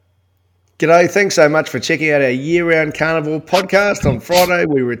G'day, thanks so much for checking out our year-round carnival podcast. On Friday,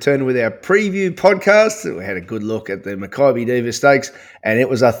 we returned with our preview podcast. We had a good look at the Makybe Diva Stakes, and it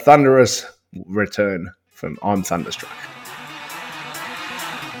was a thunderous return from I'm Thunderstruck.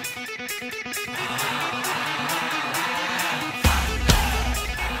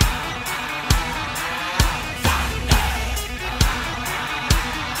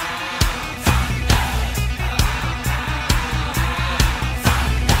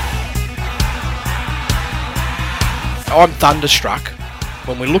 I'm thunderstruck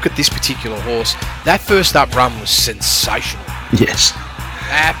when we look at this particular horse. That first up run was sensational. Yes.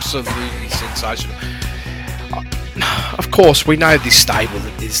 Absolutely sensational. Of course, we know this stable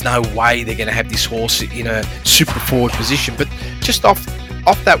that there's no way they're going to have this horse in a super forward position, but just off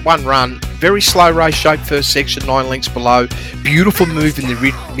that one run, very slow race shape first section, 9 lengths below, beautiful move in the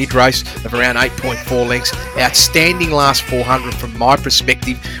mid-race of around 8.4 lengths, outstanding last 400 from my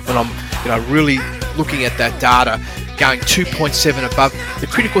perspective when I'm really looking at that data, going 2.7 above. The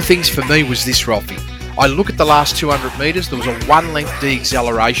critical things for me was this, Ralphie. I look at the last 200 metres, there was a 1-length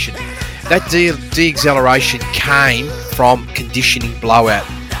de-acceleration. That de-acceleration came from conditioning blowout.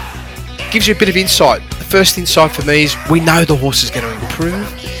 Gives you a bit of insight. The first insight for me is we know the horse is going to improve.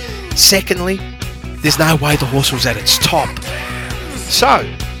 Secondly, there's no way the horse was at its top. So,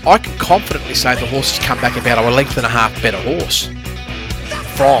 I can confidently say the horse has come back about a length and a half better horse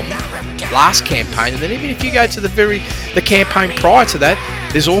from last campaign, and then even if you go to the campaign prior to that,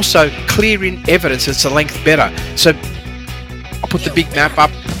 there's also clear evidence it's a length better. So I put the big map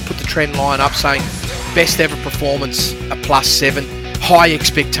up, put the trend line up saying best ever performance a +7, high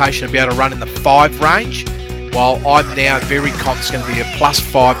expectation to be able to run in the 5 range, while I'm now very confident it's going to be a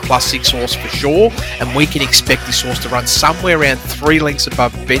 +5, +6 horse for sure, and we can expect this horse to run somewhere around 3 lengths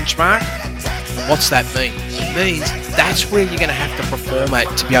above benchmark. What's that mean? It means that's where you're going to have to perform at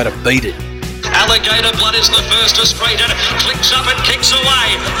to be able to beat it. Alligator Blood is the first to straighten, clicks up and kicks away.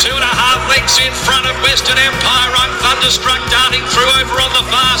 2.5 lengths in front of Western Empire. I'm Thunderstruck darting through over on the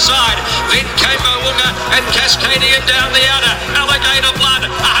far side. Then came Moonga and Cascadian down the outer. Alligator Blood,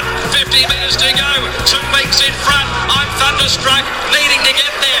 150 metres to go. 2 lengths in front. I'm Thunderstruck needing to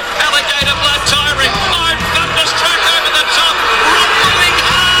get there. Alligator Blood tiring. I'm Thunderstruck over the top. Rumbling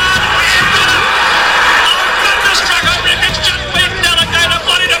hard. I'm Thunderstruck over him. It's just beaten Alligator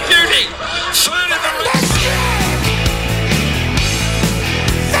Blood in a beauty. Third in the race.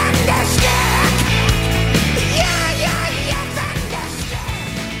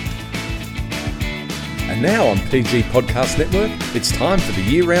 And now on PG Podcast Network, it's time for the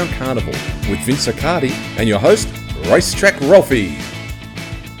year-round carnival with Vince Accardi and your host, Racetrack Ralphie.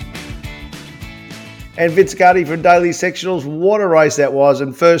 And Vince Accardi for Daily Sectionals. What a race that was.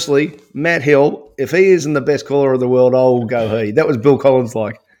 And firstly, Matt Hill, if he isn't the best caller of the world, I'll go he. That was Bill Collins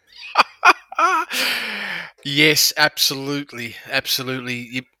like. Yes, absolutely. Absolutely.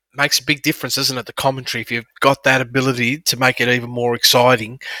 It makes a big difference, doesn't it, the commentary? If you've got that ability to make it even more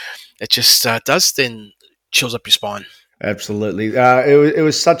exciting, it just does then chills up your spine. Absolutely. It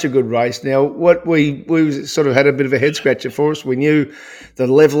was such a good race. Now, what we sort of had a bit of a head scratcher for us. We knew the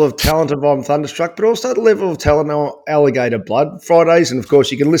level of talent of I'm Thunderstruck, but also the level of talent of Alligator Blood. Fridays, and of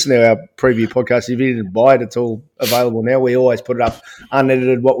course, you can listen to our preview podcast. If you didn't buy it, it's all available now. We always put it up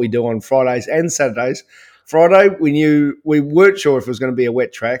unedited, what we do on Fridays and Saturdays. Friday, we weren't sure if it was going to be a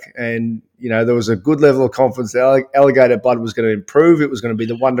wet track, and there was a good level of confidence that Alligator Blood was going to improve. It was going to be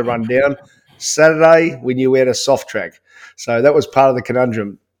the one to run down. Saturday, we knew we had a soft track. So that was part of the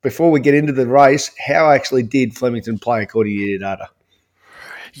conundrum. Before we get into the race, how actually did Flemington play according to your data?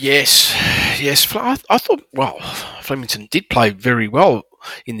 Yes. I thought, Flemington did play very well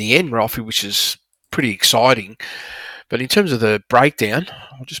in the end, Ralphie, which is pretty exciting. But in terms of the breakdown,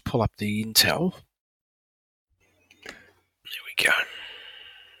 I'll just pull up the intel. There we go.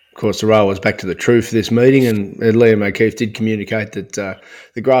 Of course, the rail was back to the truth for this meeting, and Liam O'Keefe did communicate that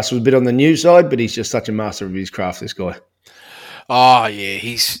the grass was a bit on the new side, but he's just such a master of his craft, this guy. Oh, yeah,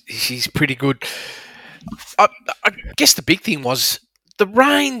 he's pretty good. I guess the big thing was the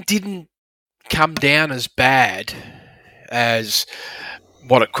rain didn't come down as bad as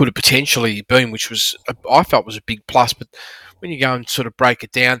what it could have potentially been, which was, I felt, was a big plus. But when you go and sort of break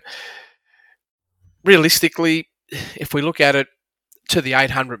it down, realistically, if we look at it to the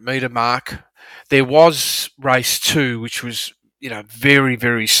 800 metre mark, there was race 2, which was very,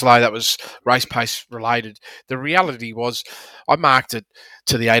 very slow. That was race pace related. The reality was I marked it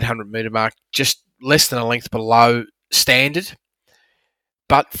to the 800 metre mark, just less than a length below standard.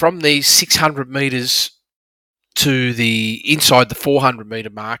 But from the 600 metres to the inside the 400 metre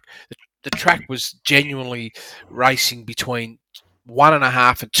mark, the track was genuinely racing between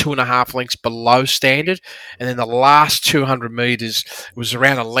 1.5 and 2.5 lengths below standard, and then the last 200 metres was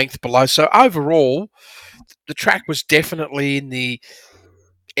around a length below. So overall, the track was definitely in the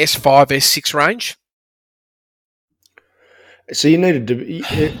S5, S6 range. So you needed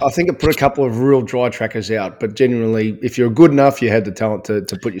to. I think it put a couple of real dry trackers out, but genuinely, if you're good enough, you had the talent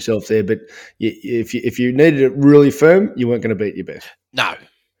to put yourself there. But if you needed it really firm, you weren't going to beat your best. No.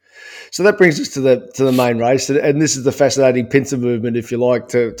 So that brings us to the main race, and this is the fascinating pincer movement, if you like,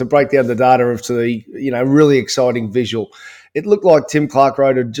 to break down the data of to the really exciting visual. It looked like Tim Clark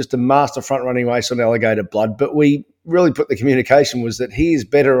rode just a master front running race on Alligator Blood, but we really put the communication was that he is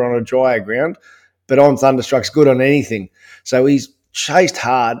better on a drier ground, but I'm Thunderstruck's good on anything. So he's chased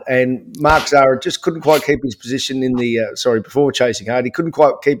hard, and Mark Zahra just couldn't quite keep his position in the before chasing hard. He couldn't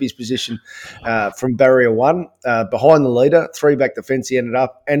quite keep his position from barrier one, behind the leader. 3 back the fence he ended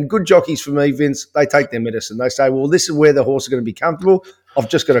up. And good jockeys for me, Vince, they take their medicine. They say, well, this is where the horse is going to be comfortable. I've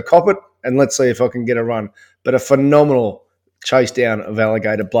just got to cop it, and let's see if I can get a run. But a phenomenal chase down of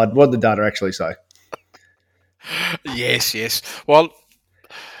Alligator Blood. What did the data actually say? Yes. Well,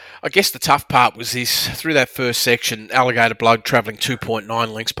 I guess the tough part was this. Through that first section, Alligator Blood travelling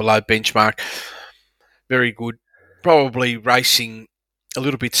 2.9 lengths below benchmark. Very good. Probably racing a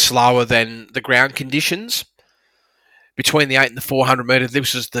little bit slower than the ground conditions. Between the 8 and the 400 metre,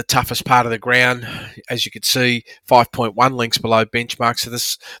 this was the toughest part of the ground. As you could see, 5.1 lengths below benchmark. So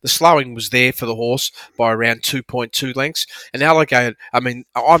the slowing was there for the horse by around 2.2 lengths. And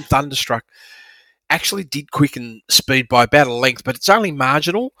I'm Thunderstruck, actually did quicken speed by about a length, but it's only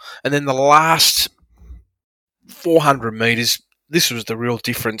marginal. And then the last 400 metres, this was the real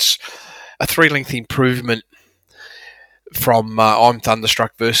difference. A 3-length improvement from I'm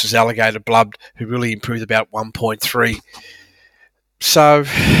Thunderstruck versus Alligator Blood, who really improved about 1.3. So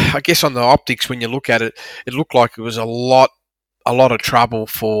I guess on the optics, when you look at it, it looked like it was a lot of trouble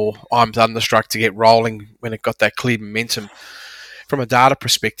for I'm Thunderstruck to get rolling when it got that clear momentum. From a data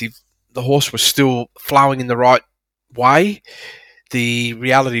perspective, the horse was still flowing in the right way. The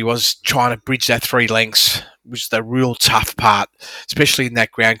reality was trying to bridge that 3 lengths was the real tough part, especially in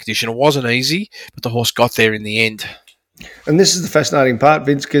that ground condition. It wasn't easy, but the horse got there in the end. And this is the fascinating part,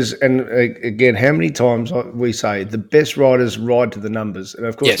 Vince, because, and again, how many times we say the best riders ride to the numbers. And,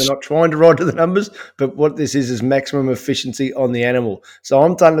 of course, They're not trying to ride to the numbers, but what this is maximum efficiency on the animal. So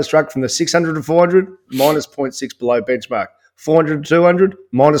I'm Thunderstruck from the 600 to 400, minus 0.6 below benchmark. 400 to 200,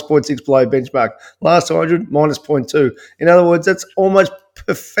 minus 0.6 below benchmark. Last 200, minus 0.2. In other words, that's almost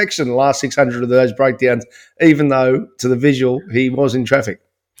perfection, the last 600 of those breakdowns, even though, to the visual, he was in traffic.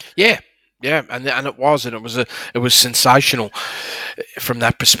 Yeah, and it was sensational from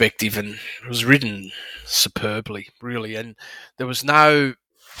that perspective, and it was ridden superbly, really. And there was no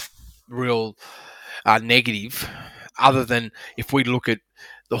real negative, other than if we look at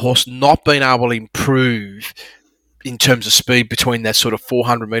the horse not being able to improve in terms of speed between that sort of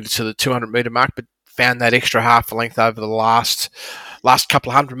 400 metre to the 200 metre mark, but found that extra half a length over the last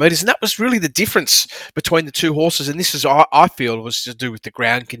couple of hundred metres. And that was really the difference between the two horses. And this is, I feel, was to do with the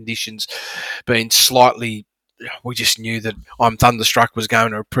ground conditions being slightly, we just knew that I'm Thunderstruck was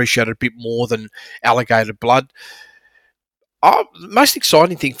going to appreciate it a bit more than Alligator Blood. The most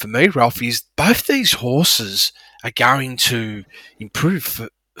exciting thing for me, Ralph, is both these horses are going to improve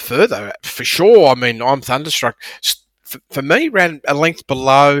further, for sure. I mean, I'm Thunderstruck, for me, ran a length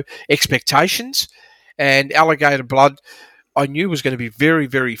below expectations, and Alligator Blood, I knew was going to be very,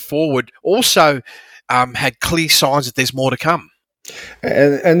 very forward. Also, had clear signs that there's more to come.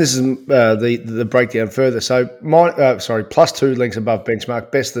 And this is the breakdown further. So, plus 2 lengths above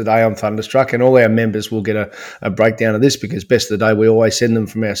benchmark, best of the day on Thunderstruck, and all our members will get a breakdown of this because best of the day we always send them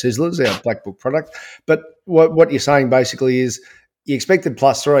from our Sizzlers, our Black Book product. But what you're saying basically is you expected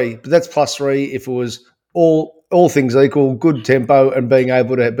plus 3, but that's plus 3 if it was all things equal, good tempo and being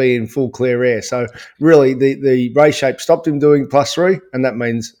able to be in full clear air. So really the race shape stopped him doing plus 3, and that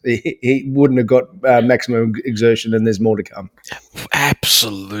means he wouldn't have got maximum exertion, and there's more to come.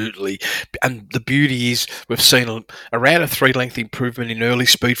 Absolutely. And the beauty is we've seen around a 3-length improvement in early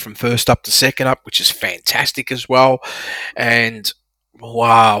speed from first up to second up, which is fantastic as well. And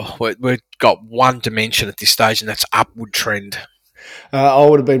wow, we've got one dimension at this stage, and that's upward trend. I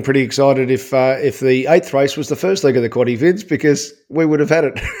would have been pretty excited if the 8th race was the first leg of the quaddie, Vince, because we would have had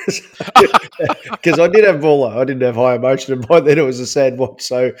it. Because I did have Baller. I didn't have High Emotion, and by then it was a sad watch.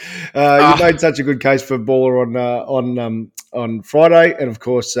 So you made such a good case for Baller on Friday, and of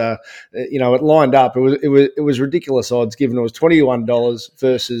course, it lined up. It was ridiculous odds, given it was $21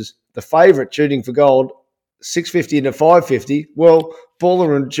 versus the favourite, Shooting for Gold, 650 into 550. Well,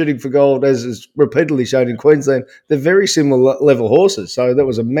 Baller and Shooting for Gold, as is repeatedly shown in Queensland, they're very similar level horses. So that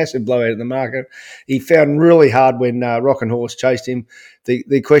was a massive blowout in the market. He found really hard when Rock and Horse chased him.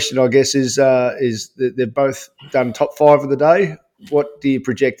 The question, I guess, is that they've both done top 5 of the day. What do you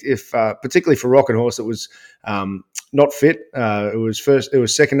project if, particularly for Rock and Horse, it was not fit? It was first. It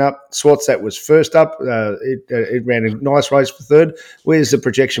was second up. Swatsat was first up. It ran a nice race for third. Where's the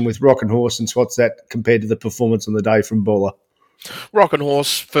projection with Rock and Horse and Swatsat compared to the performance on the day from Baller? Rock and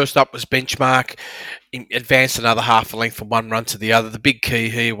Horse, first up was Benchmark, advanced another half a length from one run to the other. The big key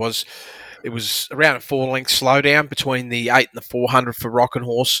here was it was around a 4-length slowdown between the 8 and the 400 for Rock and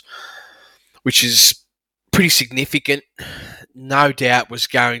Horse, which is pretty significant. No doubt was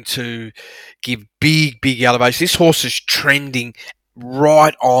going to give big elevation. This horse is trending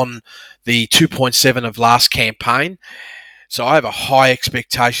right on the 2.7 of last campaign. So I have a high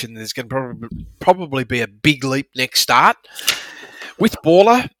expectation there's going to probably be a big leap next start. With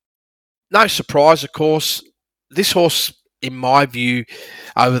Baller, no surprise, of course. This horse, in my view,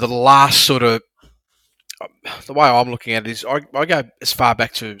 over the last sort of, the way I'm looking at it is I go as far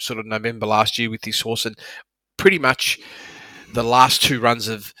back to sort of November last year with this horse, and pretty much the last 2 runs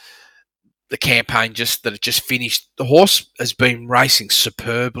of the campaign that it just finished, the horse has been racing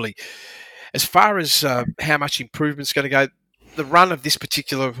superbly. As far as how much improvement's going to go, the run of this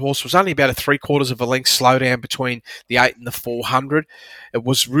particular horse was only about a 3/4 of a length slowdown between the 8 and the 400. It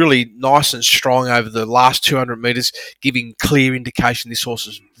was really nice and strong over the last 200 metres, giving clear indication this horse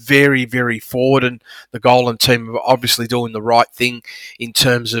is very forward, and the Golden team are obviously doing the right thing in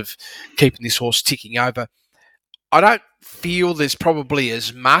terms of keeping this horse ticking over. I don't feel there's probably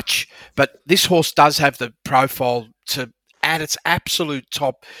as much, but this horse does have the profile to, at its absolute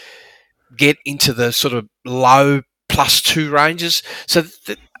top, get into the sort of low +2 ranges. So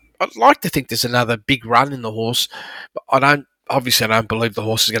I'd like to think there's another big run in the horse, but I don't believe the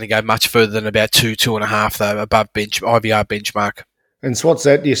horse is going to go much further than about 2.5 though, above IVR benchmark. And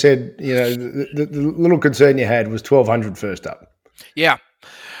Swatsat, you said, the little concern you had was 1,200 first up. Yeah.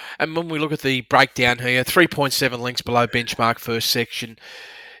 And when we look at the breakdown here, 3.7 lengths below benchmark first section.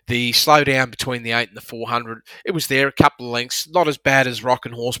 The slowdown between the 8 and the 400, it was there, a couple of lengths. Not as bad as Rock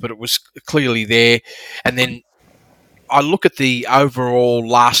and Horse, but it was clearly there. And then I look at the overall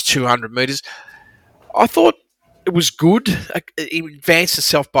last 200 metres. I thought it was good. It advanced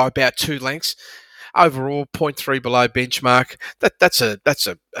itself by about 2 lengths. Overall, 0.3 below benchmark. That's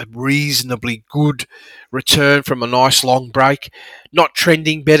a reasonably good return from a nice long break. Not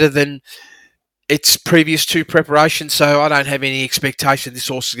trending better than its previous 2 preparations, so I don't have any expectation this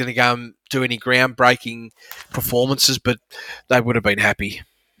horse is going to go and do any groundbreaking performances, but they would have been happy.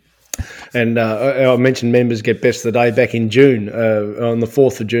 And I mentioned members get best of the day back in June, on the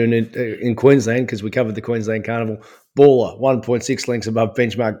 4th of June in Queensland, because we covered the Queensland Carnival. Baller, 1.6 lengths above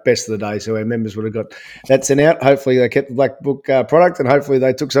benchmark, best of the day. So our members would have got that sent out. Hopefully they kept the Black Book product, and hopefully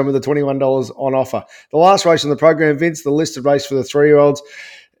they took some of the $21 on offer. The last race on the program, Vince, the listed race for the 3-year-olds.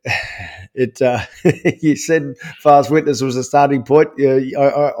 You said Fast Witness was a starting point.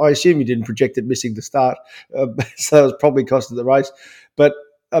 I assume you didn't project it missing the start, so it was probably costed the race. But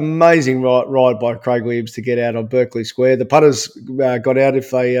amazing ride by Craig Williams to get out on Berkeley Square. The putters got out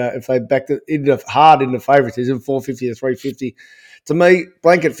if they backed it hard into favouritism, 450 to 350. To me,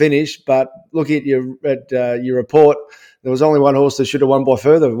 blanket finish. But looking at your report, there was only one horse that should have won by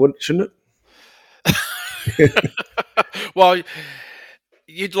further, shouldn't it? Well,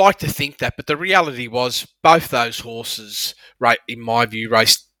 you'd like to think that, but the reality was both those horses, in my view,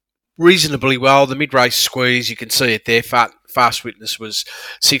 raced reasonably well. The mid-race squeeze, you can see it there. Fast Witness was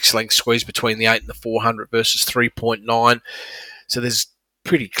 6-length squeeze between the 8 and the 400 versus 3.9. So there's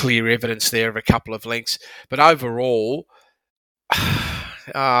pretty clear evidence there of a couple of lengths. But overall,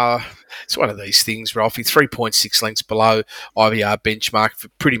 it's one of these things, Ralphie. 3.6 lengths below IVR benchmark for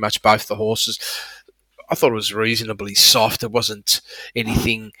pretty much both the horses. I thought it was reasonably soft. It wasn't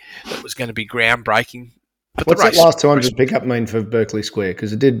anything that was going to be groundbreaking. But what's that last 200 pickup mean for Berkeley Square?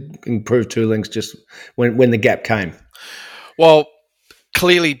 Because it did improve 2 lengths just when the gap came. Well,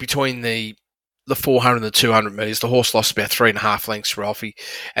 clearly between the 400 and the 200 metres, the horse lost about 3.5 lengths, Ralphie,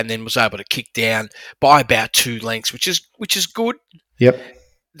 and then was able to kick down by about 2 lengths, which is good. Yep.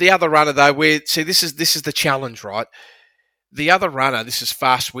 The other runner, though, this is the challenge, right? The other runner, this is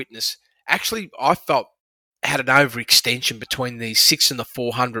Fast Witness, actually I felt had an overextension between the 6 and the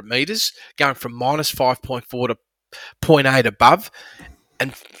 400 metres, going from minus 5.4 to 0.8 above.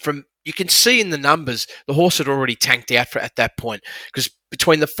 And you can see in the numbers, the horse had already tanked out at that point, because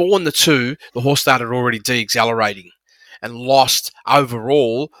between the 4 and the 2, the horse started already de-accelerating. and lost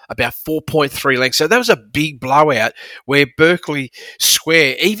overall about 4.3 lengths. So that was a big blowout where Berkeley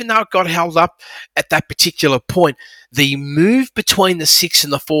Square, even though it got held up at that particular point, the move between the 6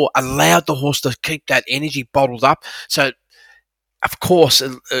 and the 4 allowed the horse to keep that energy bottled up. So, of course,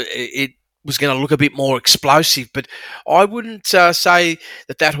 it was going to look a bit more explosive, but I wouldn't say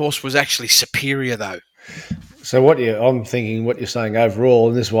that horse was actually superior, though. So I'm thinking what you're saying overall,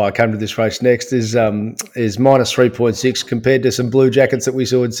 and this is why I came to this race next, is minus 3.6 compared to some Blue Jackets that we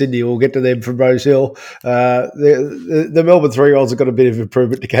saw in Sydney. We'll get to them from Rose Hill. The Melbourne 3-year-olds have got a bit of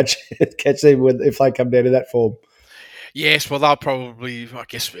improvement to catch them if they come down to that form. Yes, well, they'll probably, I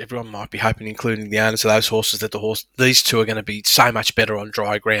guess everyone might be hoping, including the owners of those horses, that these two are going to be so much better on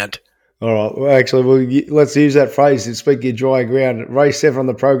dry ground. All right. Well, actually, let's use that phrase. Speaking of dry ground, race 7 on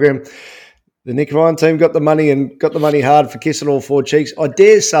the program, the Nick Ryan team got the money hard for Kissing All Four Cheeks. I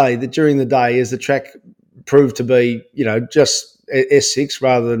dare say that during the day, as the track proved to be, just S6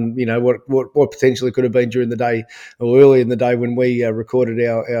 rather than, what potentially could have been during the day or early in the day when we recorded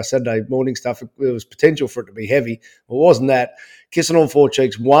our Saturday morning stuff. There was potential for it to be heavy. Well, it wasn't that. Kissing All Four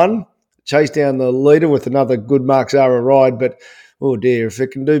Cheeks won, chased down the leader with another good Mark Zara ride, but oh dear, if it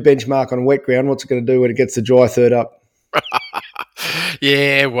can do benchmark on wet ground, what's it going to do when it gets the dry third up?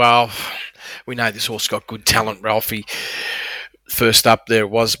 Yeah, well, we know this horse got good talent, Ralphie. First up there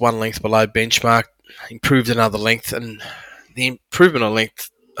was 1 length below benchmark, improved another length, and the improvement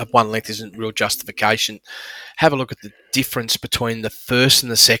of 1 length isn't real justification. Have a look at the difference between the first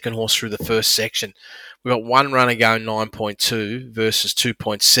and the second horse through the first section. We've got one runner going 9.2 versus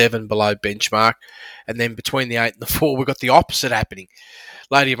 2.7 below benchmark. And then between the 8 and the 4, we've got the opposite happening.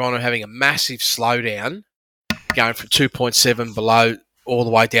 Lady of Honour having a massive slowdown, going from 2.7 below all the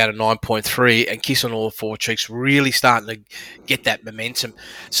way down to 9.3, and Kissing All Four Cheeks really starting to get that momentum.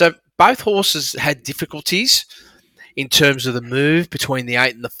 So both horses had difficulties in terms of the move between the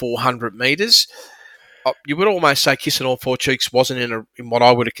 8 and the 400 metres. You would almost say Kissing All Four Cheeks wasn't in what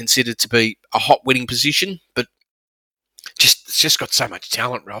I would have considered to be a hot winning position, but it's just got so much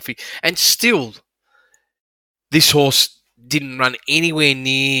talent, Ralphie. And still, this horse didn't run anywhere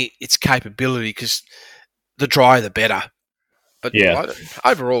near its capability because the drier the better. But yeah,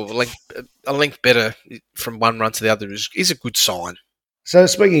 overall, a length better from one run to the other is a good sign. So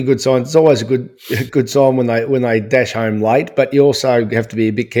speaking of good signs, it's always a good sign when they dash home late, but you also have to be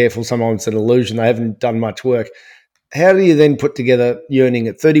a bit careful. Sometimes it's an illusion. They haven't done much work. How do you then put together Yearning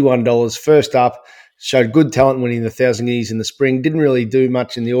at $31, first up, showed good talent winning the 1,000 Guineas in the spring, didn't really do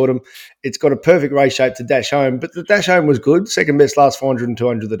much in the autumn. It's got a perfect race shape to dash home, but the dash home was good, second best last 400 and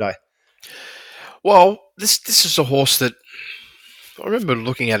 200 of the day. Well, this is a horse that I remember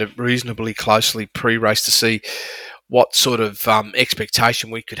looking at it reasonably closely pre-race to see what sort of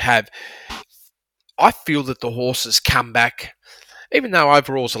expectation we could have. I feel that the horse has come back, even though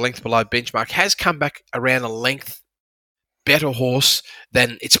overall is a length below benchmark, has come back around a length better horse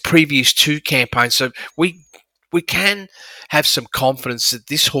than its previous 2 campaigns. So we can have some confidence that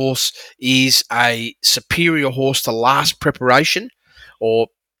this horse is a superior horse to last preparation or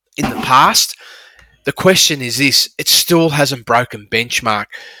in the past. The question is this: it still hasn't broken benchmark.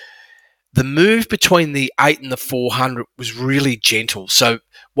 The move between the 8 and the 400 was really gentle. So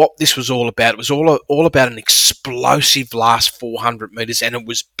what this was all about, it was all about an explosive last 400 metres, and it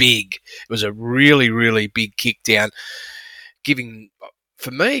was big. It was a really, really big kick down,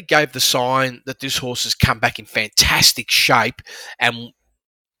 for me, gave the sign that this horse has come back in fantastic shape, and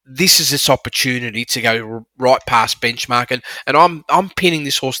this is its opportunity to go right past benchmark. And I'm pinning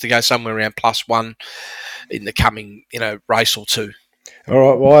this horse to go somewhere around +1 in the coming race or two. All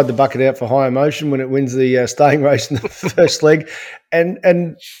right, well, I had the bucket out for High Emotion when it wins the staying race in the first leg. And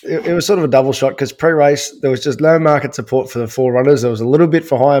it was sort of a double shot because pre-race there was just low market support for the 4 runners. There was a little bit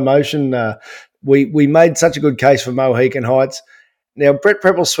for High Emotion. We made such a good case for Mohican Heights. Now, Brett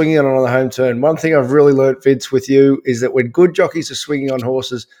Prepple's swinging on the home turn. One thing I've really learnt, Vince, with you is that when good jockeys are swinging on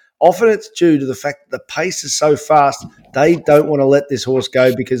horses, often it's due to the fact that the pace is so fast, they don't want to let this horse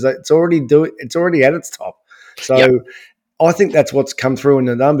go because it's already at its top. So yep. I think that's what's come through in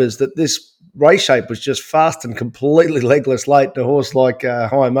the numbers, that this race shape was just fast and completely legless late. A horse like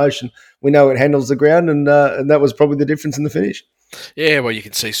High Emotion, we know it handles the ground, and that was probably the difference in the finish. Yeah, well, you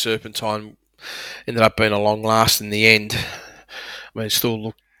can see Serpentine ended up being a long last in the end. I mean, it still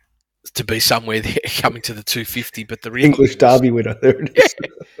looked to be somewhere there coming to the 250, but the real English Derby winner. There it is.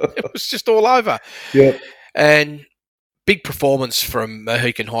 Yeah, it was just all over. Yeah. And big performance from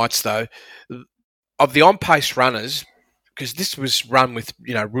Mohican Heights, though. Of the on-pace runners, because this was run with,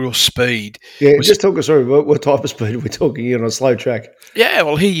 real speed. Yeah, just talk us through what type of speed are we talking on a slow track? Yeah,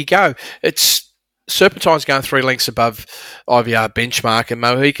 well, here you go. It's Serpentine's going 3 lengths above IVR benchmark, and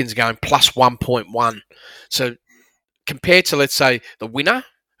Mohican's going plus 1.1. So compared to, let's say, the winner,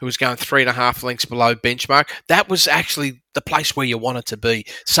 who was going 3.5 lengths below benchmark, that was actually the place where you wanted to be.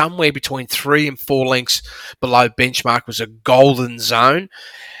 Somewhere between 3 and 4 lengths below benchmark was a golden zone.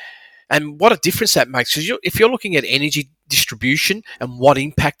 And what a difference that makes. Because if you're looking at energy distribution and what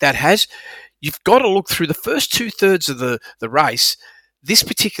impact that has, you've got to look through the first 2/3 of the race. This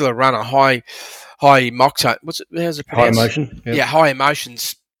particular runner, high Moxo, how's it pronounced? High emotion. Yeah, high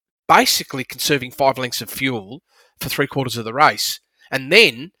emotions, basically conserving 5 lengths of fuel for 3/4 of the race. And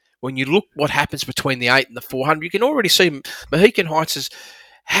then when you look what happens between the 8 and the 400, you can already see Mohican Heights has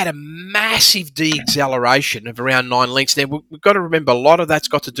had a massive de-acceleration of around 9 lengths. Now, we've got to remember a lot of that's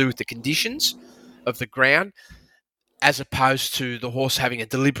got to do with the conditions of the ground as opposed to the horse having a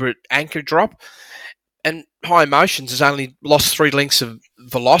deliberate anchor drop. And High Emotions has only lost 3 lengths of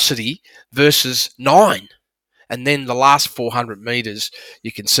velocity versus 9. And then the last 400 metres,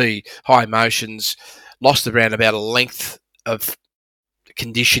 you can see High Emotions lost around about a length of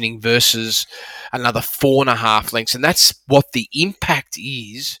conditioning versus another 4.5 lengths. And that's what the impact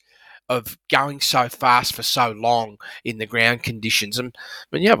is of going so fast for so long in the ground conditions. And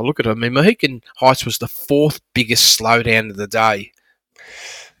when you have a look at it, I mean, Mohican Heights was the 4th biggest slowdown of the day.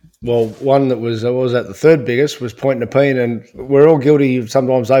 Well, one that was at the 3rd biggest was Point Nepean, and we're all guilty of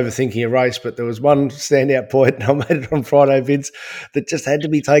sometimes overthinking a race, but there was one standout point, and I made it on Friday, Vince, that just had to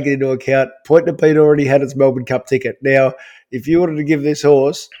be taken into account. Point Nepean already had its Melbourne Cup ticket. Now, if you wanted to give this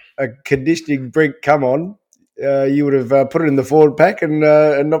horse a conditioning brink come on, you would have put it in the forward pack and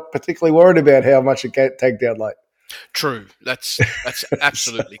not particularly worried about how much it tagged out late. True. That's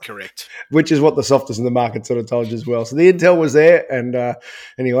absolutely correct. Which is what the softest in the market sort of told you as well. So the intel was there, and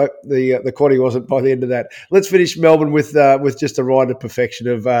anyway, the quaddy wasn't by the end of that. Let's finish Melbourne with just a ride of perfection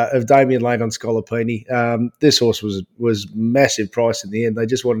of Damian Lane on Scolopini. This horse was massive price in the end. They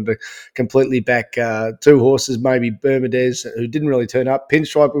just wanted to completely back 2 horses, maybe Bermudez, who didn't really turn up.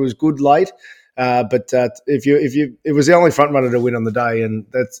 Pinstripe was good late. But if it was the only front runner to win on the day, and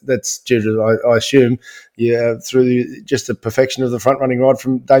that's due to, I assume, through just the perfection of the front running ride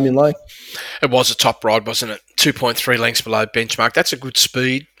from Damian Lane. It was a top ride, wasn't it? 2.3 lengths below benchmark. That's a good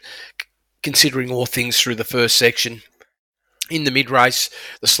speed, considering all things through the first section. In the mid race,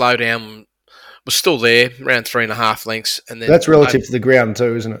 the slowdown was still there, around 3.5 lengths, and then that's relative to the ground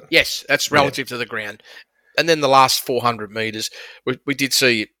too, isn't it? Yes, that's relative to the ground. And then the last 400 metres, we did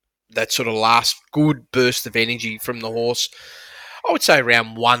see that sort of last good burst of energy from the horse. I would say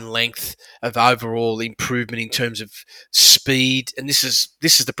around 1 length of overall improvement in terms of speed. And this is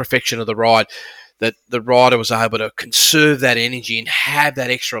the perfection of the ride, that the rider was able to conserve that energy and have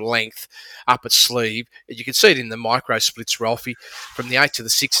that extra length up its sleeve. And you can see it in the micro splits, Ralphie. From the 8 to the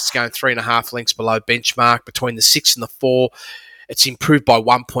 6, it's going 3.5 lengths below benchmark. Between the 6 and the 4, it's improved by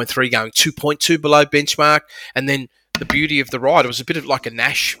 1.3, going 2.2 below benchmark. And then the beauty of the ride, it was a bit of like a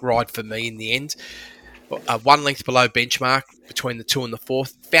Nash ride for me in the end. 1 length below benchmark between the 2 and the 4,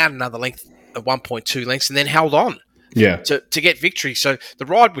 found another length of 1.2 lengths, and then held on to get victory. So the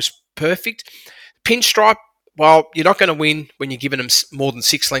ride was perfect. Pinstripe, well, you're not going to win when you're giving them more than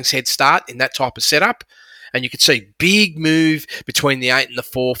 6 lengths head start in that type of setup. And you could see big move between the 8 and the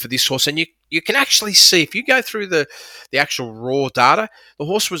 4 for this horse. And you can actually see, if you go through the actual raw data, the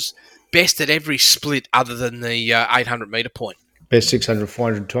horse was best at every split other than the 800 metre point. Best 600,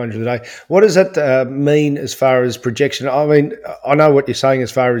 400, 200 a day. What does that mean as far as projection? I mean, I know what you're saying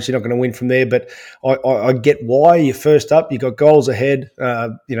as far as you're not going to win from there, but I get why you're first up. You got goals ahead.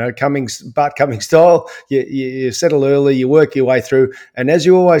 Bart Cummings style. You settle early. You work your way through. And as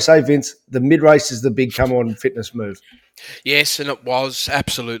you always say, Vince, the mid race is the big come on fitness move. Yes, and it was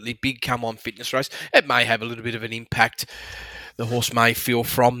absolutely big come on fitness race. It may have a little bit of an impact. The horse may feel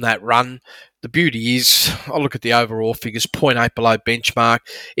from that run. The beauty is, I'll look at the overall figures, 0.8 below benchmark.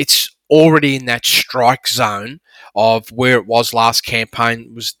 It's already in that strike zone of where it was last campaign.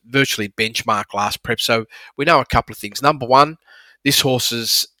 It was virtually benchmark last prep. So we know a couple of things. Number one, this horse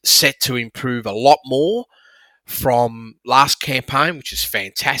is set to improve a lot more from last campaign, which is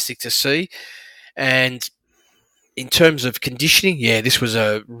fantastic to see. And in terms of conditioning, this was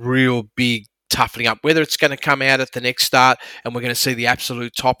a real big toughening up. Whether it's going to come out at the next start and we're going to see the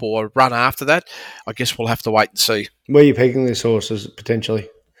absolute top or a run after that, I guess we'll have to wait and see. Where are you pegging this horse as potentially?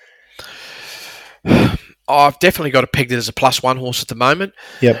 I've definitely got it pegged as a +1 horse at the moment.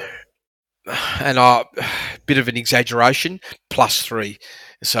 Yep. And a bit of an exaggeration, +3.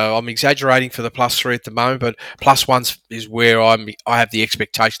 So I'm exaggerating for the +3 at the moment, but +1 is where I have the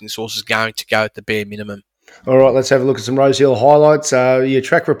expectation this horse is going to go at the bare minimum. All right, let's have a look at some Rosehill highlights. Your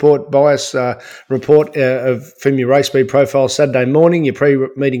track report bias report from your race speed profile Saturday morning. Your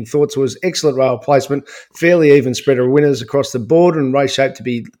pre-meeting thoughts was excellent rail placement, fairly even spread of winners across the board, and race shape to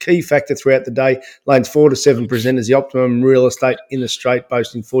be key factor throughout the day. Lanes 4 to 7 present as the optimum real estate in the straight,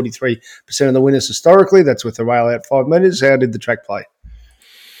 boasting 43% of the winners historically. That's with the rail out 5 metres. How did the track play?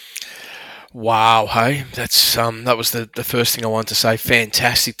 Wow, hey, that's that was the first thing I wanted to say.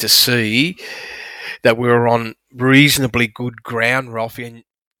 Fantastic to see that we were on reasonably good ground, Ralphie, and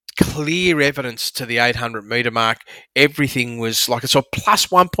clear evidence to the 800 metre mark. Everything was like it's a plus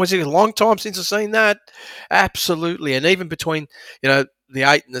 1.6. A long time since I've seen that. Absolutely, and even between the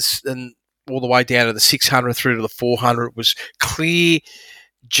 8 and all the way down to the 600 through to the 400, it was clear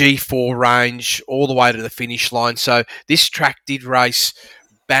G4 range all the way to the finish line. So this track did race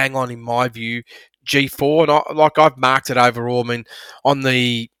bang on in my view. G4, and I've marked it overall. I mean, on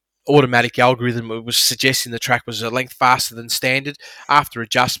the automatic algorithm, it was suggesting the track was a length faster than standard. After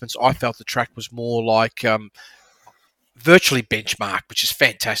adjustments, I felt the track was more like virtually benchmark, which is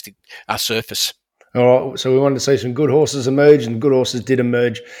fantastic surface. All right, so we wanted to see some good horses emerge, and good horses did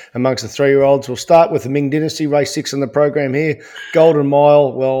emerge amongst the 3-year-olds. We'll start with the Ming Dynasty, race 6 on the program here. Golden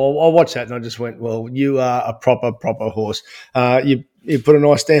Mile, well, I watched that and I just went, well, you are a proper horse. You put a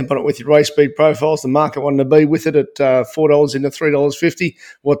nice stamp on it with your race speed profiles. The market wanted to be with it at $4 into $3.50.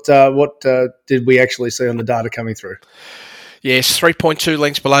 What did we actually see on the data coming through? Yes, 3.2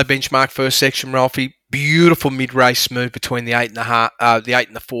 lengths below benchmark first section, Ralphie. Beautiful mid-race move between the 8 and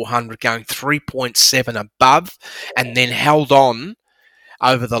the 400, going 3.7 above, and then held on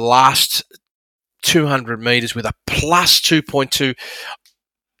over the last 200 metres with a plus 2.2.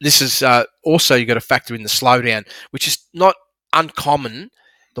 This is also you've got to factor in the slowdown, which is not uncommon.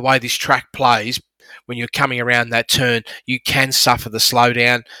 The way this track plays, when you're coming around that turn, you can suffer the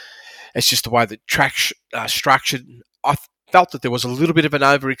slowdown. It's just the way the track's structured. I felt that there was a little bit of an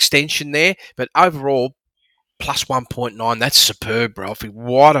overextension there, but overall, plus 1.9. That's superb, Ralphie.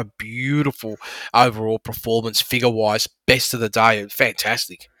 What a beautiful overall performance figure-wise. Best of the day.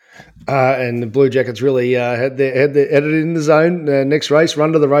 Fantastic. And the Blue Jackets really had it in the zone. Next race,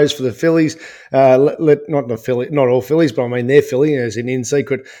 Run to the Rose for the fillies. Not all fillies, but I mean their filly, as in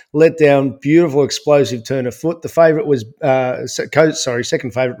Secret. Let down, beautiful, explosive turn of foot. The favourite was,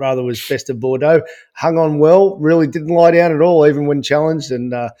 second favourite rather was Best of Bordeaux. Hung on well, really didn't lie down at all, even when challenged,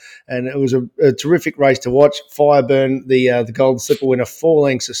 and it was a terrific race to watch. Fireburn, the Golden Slipper winner, 4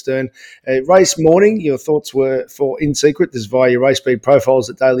 lengths astern. Race morning, your thoughts were for In Secret. This is via your race speed profiles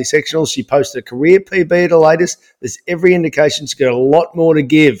at Daily Sectionals. She posted a career PB at the latest. There's every indication she's got a lot more to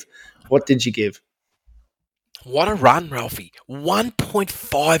give. What did you give? What a run, Ralphie.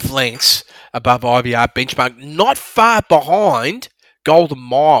 1.5 lengths above IBR benchmark. Not far behind Golden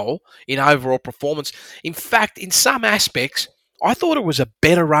Mile in overall performance. In fact, in some aspects, I thought it was a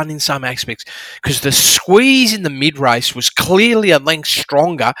better run in some aspects because the squeeze in the mid-race was clearly a length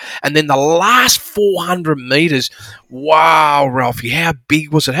stronger, and then the last 400 metres, wow, Ralphie, how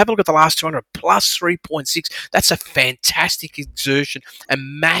big was it? Have a look at the last 200, plus 3.6. That's a fantastic exertion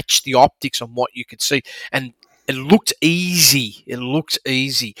and matched the optics on what you could see, and it looked easy.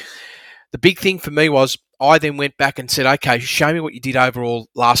 The big thing for me was I then went back and said, okay, show me what you did overall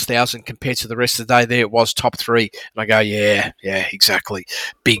last 1,000 compared to the rest of the day. There it was, top 3. And I go, yeah, exactly.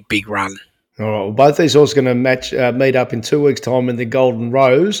 Big run. All right. Well, both these horses are going to meet up in 2 weeks' time in the Golden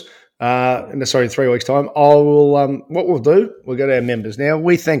Rose. 3 weeks' time. What we'll do, we'll go to our members. Now,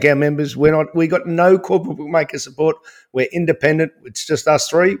 we thank our members. We got no corporate bookmaker support. We're independent. It's just us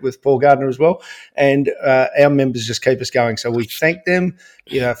 3 with Paul Gardner as well. And our members just keep us going. So we thank them.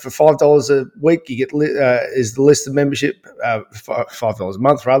 For $5 a week, you get is the list of membership, $5 a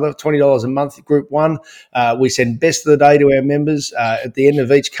month rather, $20 a month, Group 1. We send best of the day to our members. At the end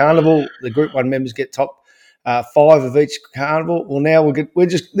of each carnival, the Group 1 members get top 5 of each carnival. Well, now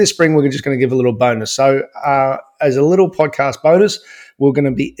this spring we're just going to give a little bonus. So as a little podcast bonus, we're going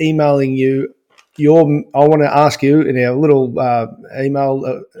to be emailing you I want to ask you in our little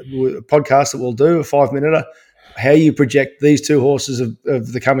email podcast that we'll do, a 5-minute, how you project these 2 horses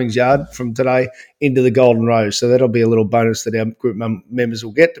of the Cummings Yard from today into the Golden Rose. So that'll be a little bonus that our Group 1 members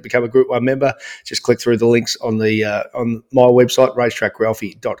will get to become a Group 1 member. Just click through the links on on my website,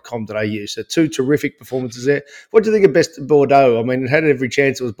 racetrackralphie.com.au. So 2 terrific performances there. What do you think of Best of Bordeaux? I mean, it had every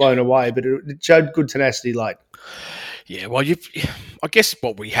chance it was blown away, but it showed good tenacity late. Yeah, well, I guess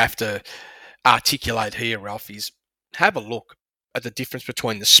what we have to articulate here, Ralph, is have a look at the difference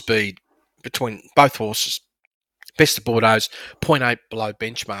between the speed between both horses. Best of Bordeaux's 0.8 below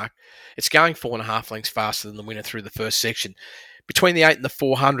benchmark. It's going 4.5 lengths faster than the winner through the first section. between the 8 and the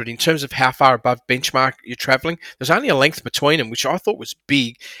 400, in terms of how far above benchmark you're travelling, there's only a length between them, which I thought was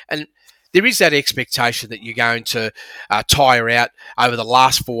big. And there is that expectation that you're going to tire out over the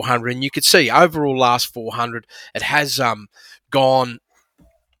last 400. And you could see overall last 400, it has gone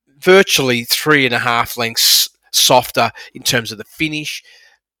virtually 3.5 lengths softer in terms of the finish,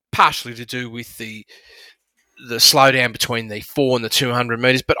 partially to do with the slowdown between the 4 and the 200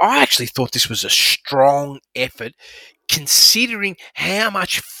 metres. But I actually thought this was a strong effort, considering how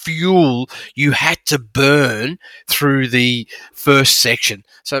much fuel you had to burn through the first section.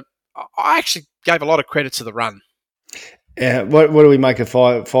 So I actually gave a lot of credit to the run. Yeah, what do we make of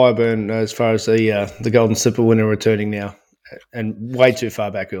Fireburn as far as the Golden Slipper winner returning now, and way too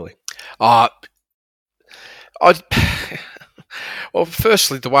far back early? Well,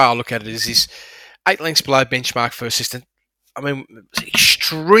 firstly, the way I look at it is this 8 lengths below benchmark first assistant. I mean,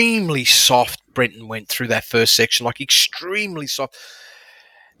 extremely soft Brenton went through that first section, like extremely soft.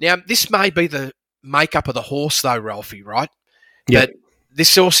 Now, this may be the makeup of the horse, though, Ralphie, right? Yeah. That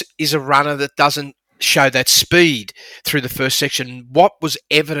this horse is a runner that doesn't show that speed through the first section. What was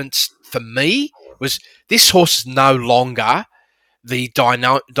evidence for me was this horse is no longer the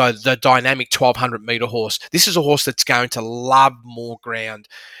dynamic 1,200 metre horse. This is a horse that's going to love more ground.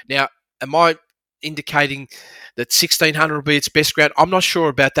 Now, am I indicating that 1,600 will be its best ground? I'm not sure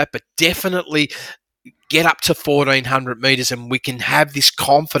about that, but definitely get up to 1,400 metres and we can have this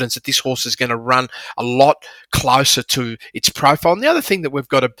confidence that this horse is going to run a lot closer to its profile. And the other thing that we've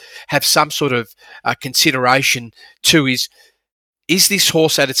got to have some sort of consideration to is this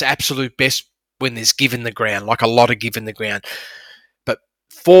horse at its absolute best when there's given the ground, like a lot of given the ground? But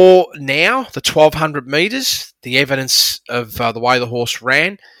for now, the 1,200 metres, the evidence of the way the horse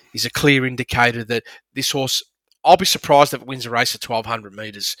ran is a clear indicator that this horse, I'll be surprised if it wins a race at 1,200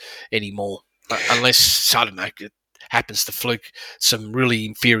 metres anymore. Unless, I don't know, it happens to fluke some really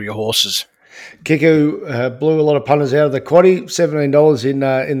inferior horses. Kiku blew a lot of punters out of the quaddie,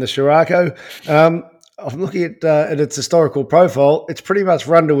 $17 in the Scirocco. I'm looking at its historical profile. It's pretty much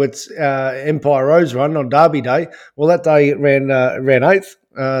run to its Empire Rose run on Derby Day. Well, that day it ran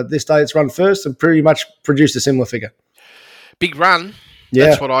 8th. This day it's run first and pretty much produced a similar figure. Big run. Yeah.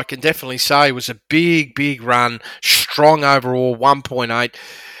 That's what I can definitely say. It was a big, big run. Strong overall, 1.8.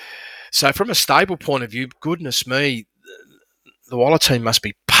 So from a stable point of view, goodness me, the Waller team must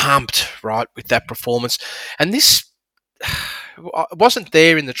be pumped, right, with that performance. And this wasn't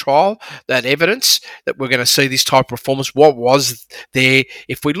there in the trial, that evidence that we're going to see this type of performance. What was there?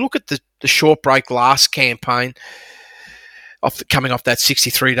 If we look at the short break last campaign, coming off that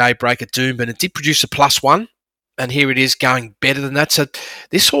 63-day break at Doomben, it did produce a +1. And here it is going better than that. So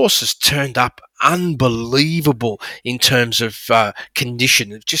this horse has turned up unbelievable in terms of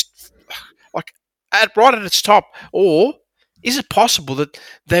condition. It's just like right at its top. Or is it possible that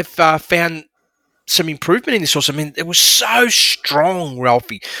they've found some improvement in this horse? I mean, it was so strong,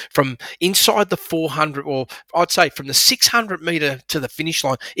 Ralphie, from inside the 400, or I'd say from the 600 metre to the finish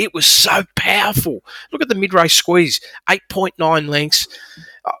line. It was so powerful. Look at the mid-race squeeze, 8.9 lengths.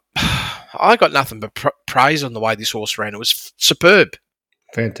 I got nothing but praise on the way this horse ran. It was superb.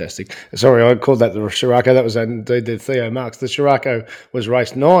 Fantastic. Sorry, I called that the Scirocco. That was indeed the Theo Marks. The Scirocco was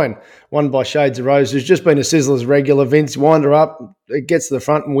race 9, won by Shades of Rose, who's just been a Sizzler's regular. Vince wind her up, it gets to the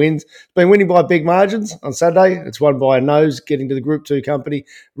front and wins. It's been winning by big margins on Saturday. It's won by a nose, getting to the Group 2 company.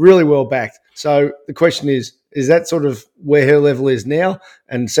 Really well backed. So the question is that sort of where her level is now?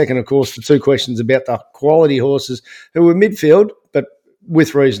 And second, of course, the 2 questions about the quality horses who were midfield, but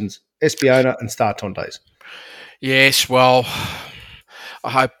with reasons, Espiona and Star Tondes. Yes, well,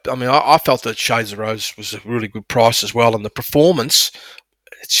 I felt that Shades of Rose was a really good price as well, and the performance,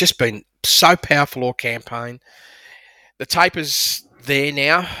 it's just been so powerful all campaign. The taper's there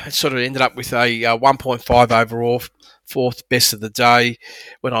now. It sort of ended up with a 1.5 overall, 4th best of the day.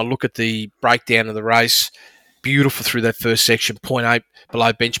 When I look at the breakdown of the race, beautiful through that first section, 0.8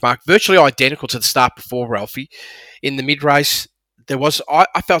 below benchmark, virtually identical to the start before, Ralphie. In the mid-race, there was, I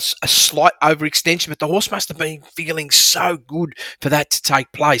felt a slight overextension, but the horse must have been feeling so good for that to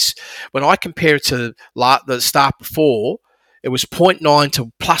take place. When I compare it to the start before, it was 0.9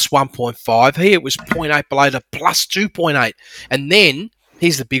 to +1.5. Here it was 0.8 below to +2.8. And then,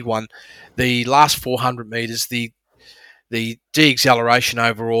 here's the big one, the last 400 metres, the de-acceleration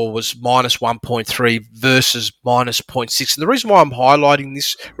overall was -1.3 versus -0.6. And the reason why I'm highlighting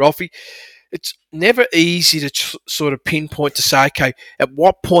this, Ralphie, it's never easy to sort of pinpoint to say, okay, at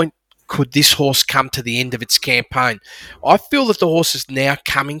what point could this horse come to the end of its campaign? I feel that the horse is now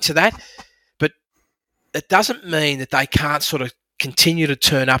coming to that, but it doesn't mean that they can't sort of continue to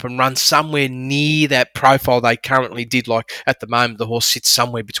turn up and run somewhere near that profile they currently did. Like at the moment, the horse sits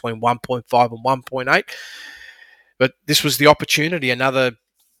somewhere between 1.5 and 1.8. But this was the opportunity, another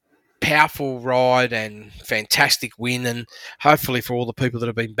powerful ride and fantastic win. And hopefully for all the people that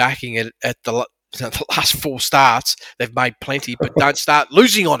have been backing it at the last 4 starts, they've made plenty, but don't start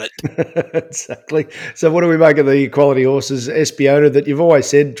losing on it. Exactly. So what do we make of the quality horses? Espiona, that you've always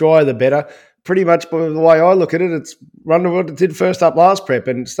said, drier the better. Pretty much by the way I look at it, it's run what it did first up last prep,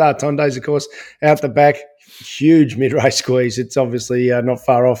 and Star Tonde's, of course, out the back. Huge mid-race squeeze. It's obviously not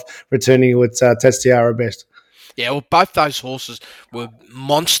far off returning with Testiara best. Yeah, well, both those horses were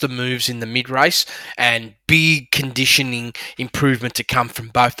monster moves in the mid-race and big conditioning improvement to come from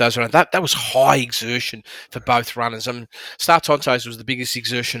both those runners. That was high exertion for both runners. Star Tontes was the biggest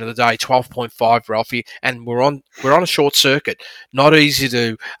exertion of the day, 12.5, Ralphie, and we're on a short circuit. Not easy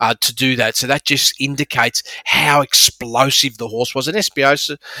to do that. So that just indicates how explosive the horse was. And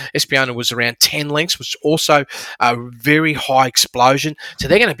Espiona was around 10 lengths, which also a very high explosion. So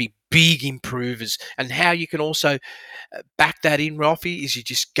they're going to be big improvers. And how you can also back that in, Ralphie, is you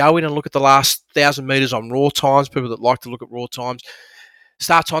just go in and look at the last 1,000 metres on raw times, people that like to look at raw times.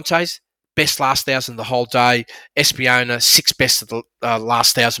 Star Tontes, best last 1,000 the whole day. Espiona, 6th best of the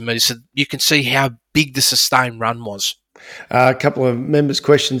last 1,000 metres. So you can see how big the sustained run was. A couple of members'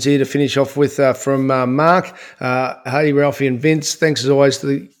 questions here to finish off with from Mark. Hey, Ralphie and Vince. Thanks as always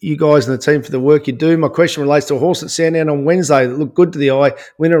to you guys and the team for the work you do. My question relates to a horse at Sandown on Wednesday that looked good to the eye.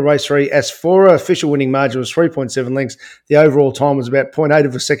 Winner of race 3, Asphora. Official winning margin was 3.7 lengths. The overall time was about 0.8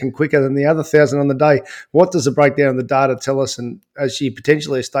 of a second quicker than the other 1,000 on the day. What does the breakdown of the data tell us? And is she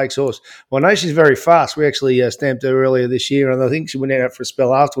potentially a stakes horse? Well, I know she's very fast. We actually stamped her earlier this year, and I think she went out for a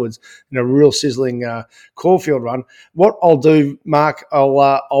spell afterwards in a real sizzling Caulfield run. What I'll do, Mark, I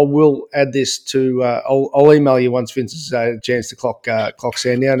will add this to. I'll email you once Vince has had a chance to clock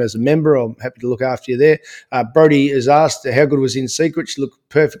Sandown as a member. I'm happy to look after you there. Brody has asked how good was In Secret. She looked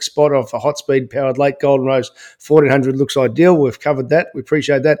perfect spot off a hot speed powered late Golden Rose 1400 looks ideal. We've covered that. We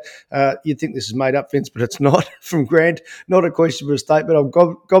appreciate that. You'd think this is made up, Vince, but it's not. From Grant, not a question but a statement. I'm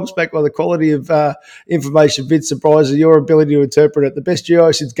gobsmacked by the quality of information. Vince, surprised at your ability to interpret it. The best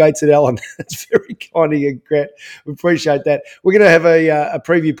duo since Gates and Allen. That's very kind of you, Grant. We appreciate that. We're going to have a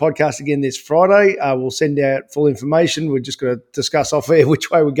preview podcast again this Friday. We'll send out full information. We're just going to discuss off air which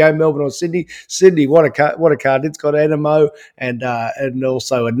way we go, Melbourne or Sydney. Sydney, what a card. It's got Animo and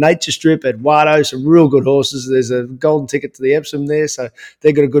also a Nature Strip, Eduardo, some real good horses. There's a golden ticket to the Epsom there, so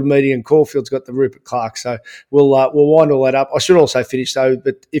they've got a good meeting, and Caulfield's got the Rupert Clark. So we'll wind all that up. I should also finish though,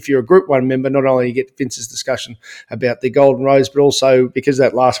 but if you're a Group 1 member, not only you get Vince's discussion about the Golden Rose, but also because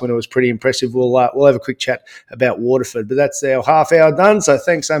that last winner was pretty impressive, we'll have a quick chat about Waterford. But that's our half hour done, so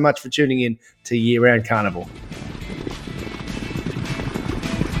thanks so much for tuning in to Year Round Carnival.